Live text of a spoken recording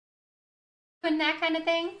and that kind of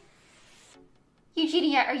thing.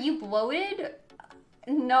 Eugenia, are you bloated?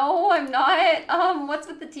 No, I'm not. What's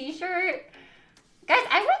with the t-shirt? Guys,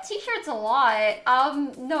 I wear t-shirts a lot.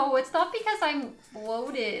 No, it's not because I'm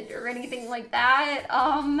bloated or anything like that.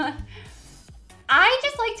 I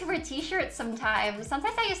just like to wear t-shirts sometimes.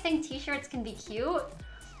 Sometimes I just think t-shirts can be cute.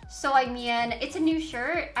 So, I mean, it's a new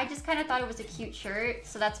shirt. I just kind of thought it was a cute shirt,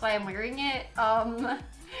 so that's why I'm wearing it.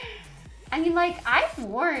 I mean, like, I've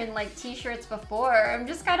worn, like, t-shirts before. I'm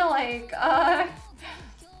just kind of like,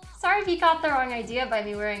 sorry if you got the wrong idea by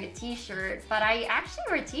me wearing a t-shirt, but I actually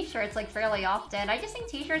wear t-shirts, like, fairly often. I just think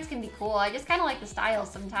t-shirts can be cool. I just kind of like the style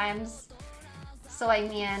sometimes. So, I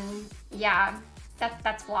mean, yeah,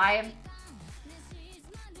 that's why.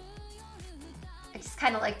 I just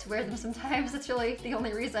kind of like to wear them sometimes. That's really the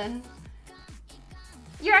only reason.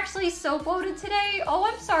 You're actually so bloated today. Oh,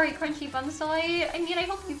 I'm sorry, Crunchy Bun Soy. I mean, I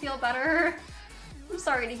hope you feel better. I'm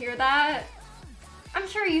sorry to hear that. I'm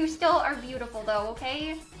sure you still are beautiful though,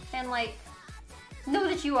 okay? And like, know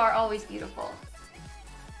that you are always beautiful.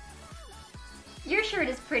 Your shirt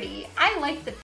is pretty. I like the